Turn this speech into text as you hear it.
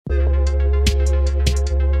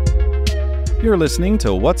You're listening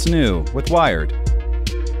to What's New with Wired.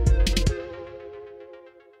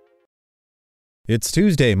 It's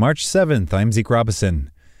Tuesday, March 7th. I'm Zeke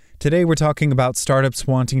Robison. Today we're talking about startups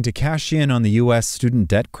wanting to cash in on the U.S. student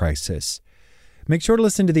debt crisis. Make sure to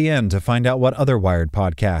listen to the end to find out what other Wired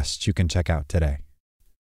podcasts you can check out today.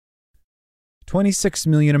 26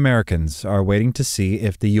 million Americans are waiting to see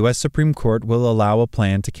if the U.S. Supreme Court will allow a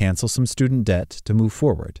plan to cancel some student debt to move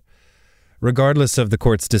forward. Regardless of the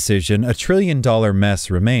court's decision, a trillion-dollar mess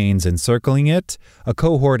remains encircling it, a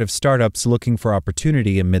cohort of startups looking for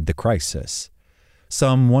opportunity amid the crisis.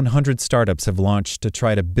 Some 100 startups have launched to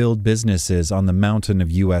try to build businesses on the mountain of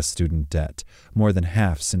U.S. student debt, more than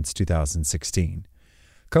half since 2016.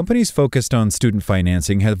 Companies focused on student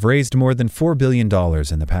financing have raised more than $4 billion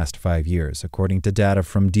in the past 5 years, according to data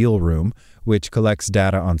from DealRoom, which collects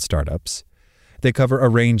data on startups. They cover a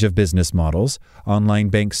range of business models. Online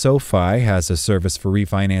bank SoFi has a service for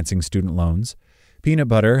refinancing student loans. Peanut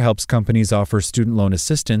Butter helps companies offer student loan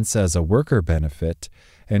assistance as a worker benefit.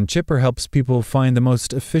 And Chipper helps people find the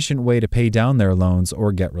most efficient way to pay down their loans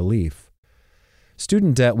or get relief.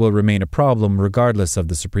 Student debt will remain a problem regardless of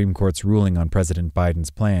the Supreme Court's ruling on President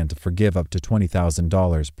Biden's plan to forgive up to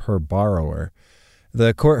 $20,000 per borrower.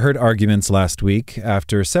 The court heard arguments last week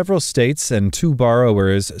after several states and 2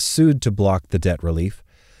 borrowers sued to block the debt relief.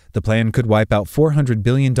 The plan could wipe out $400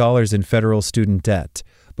 billion in federal student debt,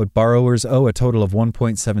 but borrowers owe a total of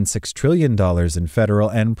 $1.76 trillion in federal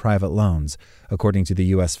and private loans, according to the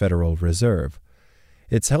U.S. Federal Reserve.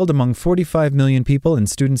 It's held among 45 million people, and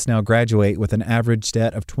students now graduate with an average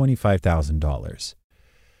debt of $25,000.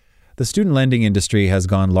 The student lending industry has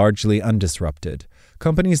gone largely undisrupted.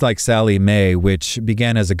 Companies like Sallie Mae, which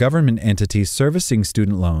began as a government entity servicing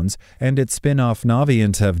student loans, and its spin-off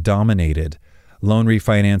Navient have dominated. Loan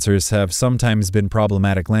refinancers have sometimes been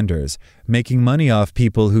problematic lenders, making money off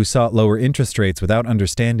people who sought lower interest rates without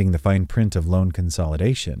understanding the fine print of loan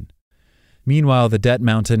consolidation. Meanwhile, the debt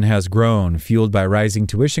mountain has grown, fueled by rising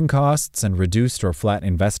tuition costs and reduced or flat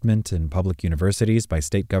investment in public universities by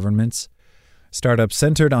state governments. Startups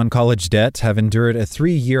centered on college debt have endured a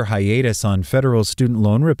 3-year hiatus on federal student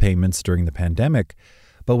loan repayments during the pandemic.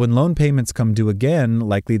 But when loan payments come due again,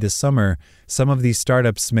 likely this summer, some of these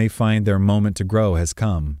startups may find their moment to grow has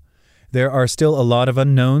come. There are still a lot of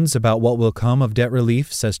unknowns about what will come of debt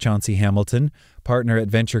relief, says Chauncey Hamilton, partner at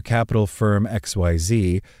venture capital firm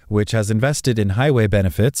XYZ, which has invested in Highway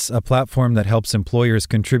Benefits, a platform that helps employers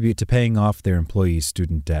contribute to paying off their employees'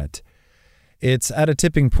 student debt. It's at a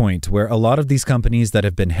tipping point where a lot of these companies that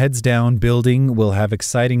have been heads down building will have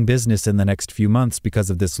exciting business in the next few months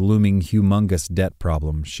because of this looming humongous debt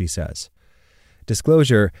problem, she says.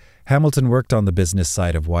 Disclosure, Hamilton worked on the business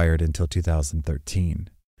side of Wired until 2013.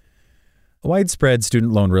 Widespread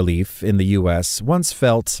student loan relief in the U.S. once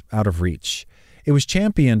felt out of reach. It was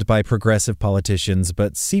championed by progressive politicians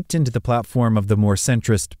but seeped into the platform of the more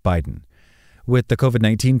centrist Biden. With the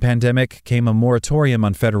COVID-19 pandemic came a moratorium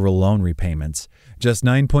on federal loan repayments. Just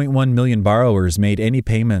 9.1 million borrowers made any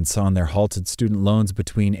payments on their halted student loans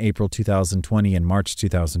between April 2020 and March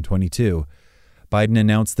 2022. Biden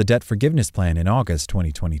announced the debt forgiveness plan in August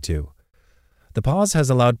 2022. The pause has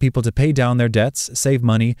allowed people to pay down their debts, save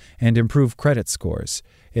money, and improve credit scores.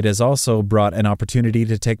 It has also brought an opportunity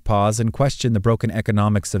to take pause and question the broken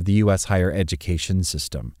economics of the U.S. higher education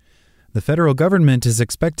system. The federal government is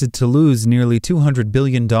expected to lose nearly $200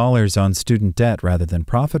 billion on student debt rather than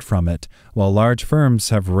profit from it, while large firms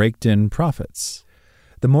have raked in profits.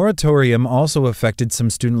 The moratorium also affected some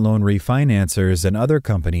student loan refinancers and other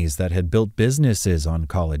companies that had built businesses on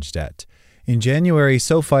college debt. In January,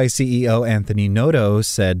 SoFi CEO Anthony Noto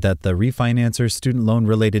said that the refinancer's student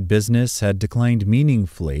loan-related business had declined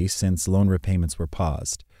meaningfully since loan repayments were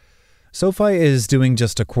paused. SoFi is doing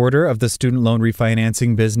just a quarter of the student loan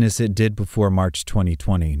refinancing business it did before March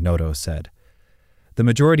 2020, Noto said. The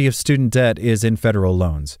majority of student debt is in federal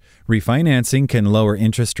loans. Refinancing can lower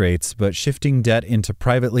interest rates, but shifting debt into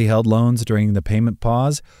privately held loans during the payment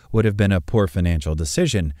pause would have been a poor financial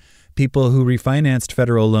decision. People who refinanced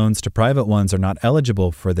federal loans to private ones are not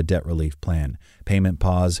eligible for the debt relief plan, payment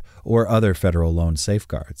pause, or other federal loan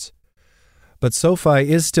safeguards. But SoFi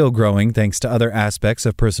is still growing thanks to other aspects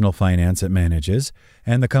of personal finance it manages,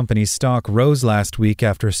 and the company's stock rose last week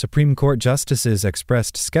after Supreme Court justices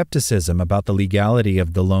expressed skepticism about the legality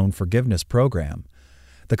of the loan forgiveness program.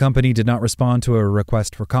 The company did not respond to a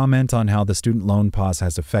request for comment on how the student loan pause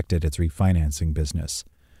has affected its refinancing business.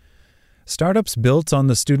 Startups built on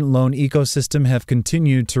the student loan ecosystem have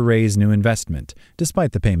continued to raise new investment,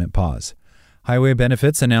 despite the payment pause. Highway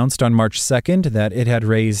Benefits announced on March 2nd that it had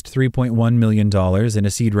raised $3.1 million in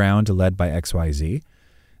a seed round led by XYZ.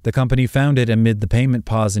 The company founded amid the payment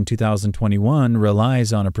pause in 2021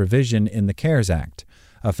 relies on a provision in the CARES Act,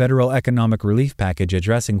 a federal economic relief package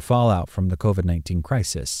addressing fallout from the COVID-19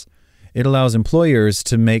 crisis. It allows employers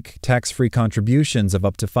to make tax-free contributions of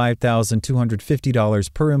up to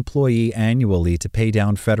 $5,250 per employee annually to pay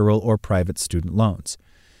down federal or private student loans.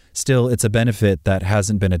 Still, it's a benefit that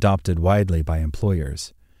hasn't been adopted widely by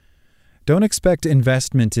employers. Don't expect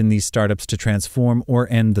investment in these startups to transform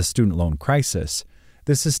or end the student loan crisis.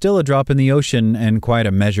 This is still a drop in the ocean and quite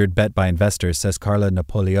a measured bet by investors, says Carla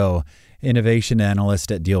Napoleon, innovation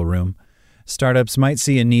analyst at DealRoom. Startups might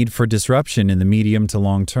see a need for disruption in the medium to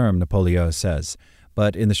long term, Napoleon says.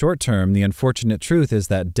 But in the short term, the unfortunate truth is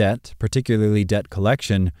that debt, particularly debt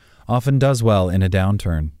collection, often does well in a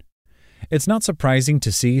downturn. It's not surprising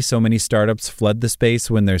to see so many startups flood the space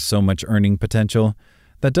when there's so much earning potential.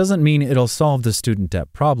 That doesn't mean it'll solve the student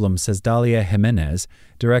debt problem, says Dalia Jimenez,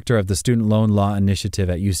 director of the Student Loan Law Initiative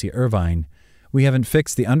at UC Irvine. We haven't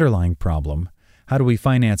fixed the underlying problem. How do we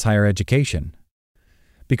finance higher education?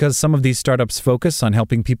 Because some of these startups focus on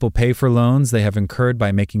helping people pay for loans they have incurred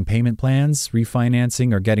by making payment plans,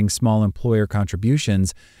 refinancing, or getting small employer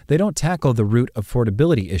contributions, they don't tackle the root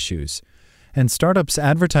affordability issues. And startups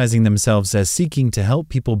advertising themselves as seeking to help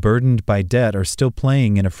people burdened by debt are still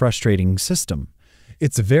playing in a frustrating system.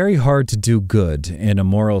 It's very hard to do good, in a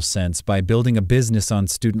moral sense, by building a business on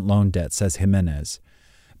student loan debt, says Jimenez.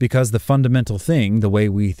 Because the fundamental thing, the way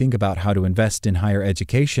we think about how to invest in higher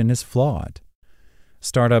education, is flawed.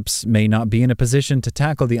 Startups may not be in a position to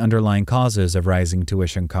tackle the underlying causes of rising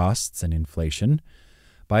tuition costs and inflation.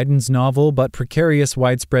 Biden's novel but precarious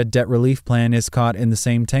widespread debt relief plan is caught in the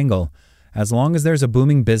same tangle. As long as there's a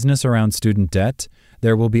booming business around student debt,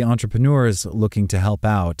 there will be entrepreneurs looking to help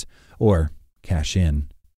out or cash in.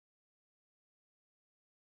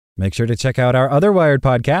 Make sure to check out our other Wired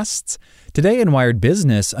podcasts. Today in Wired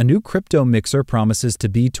Business, a new crypto mixer promises to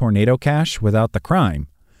be Tornado Cash without the crime.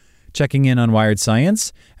 Checking in on Wired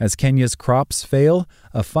Science, as Kenya's crops fail,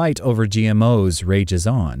 a fight over GMOs rages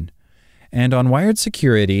on. And on Wired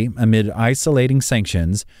Security, amid isolating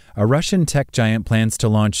sanctions, a Russian tech giant plans to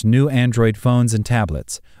launch new Android phones and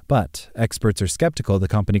tablets, but experts are skeptical the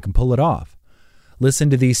company can pull it off. Listen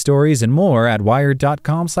to these stories and more at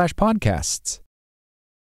wired.com/podcasts.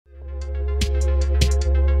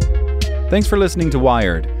 Thanks for listening to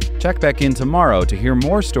Wired. Check back in tomorrow to hear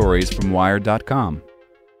more stories from Wired.com.